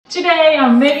Today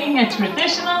I'm making a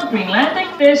traditional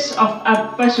Greenlandic dish of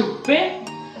abba.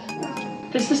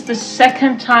 This is the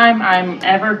second time I'm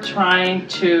ever trying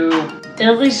to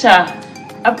elisa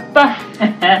abba,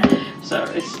 so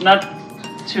it's not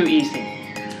too easy.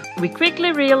 We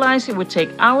quickly realized it would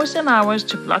take hours and hours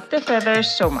to pluck the feathers,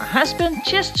 so my husband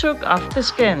just took off the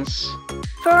skins.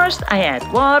 First I add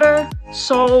water,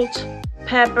 salt,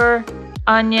 pepper,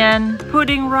 onion,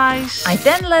 pudding rice. I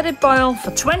then let it boil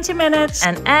for 20 minutes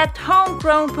and add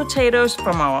homegrown potatoes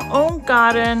from our own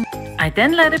garden. I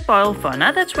then let it boil for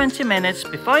another 20 minutes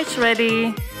before it's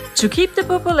ready. To keep the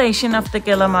population of the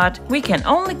guillemot, we can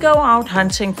only go out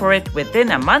hunting for it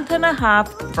within a month and a half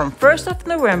from 1st of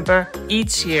November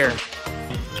each year.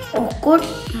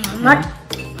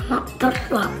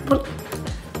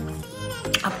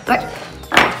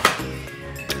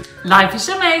 Life is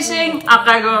amazing.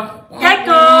 Akago.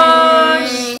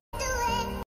 Kakos!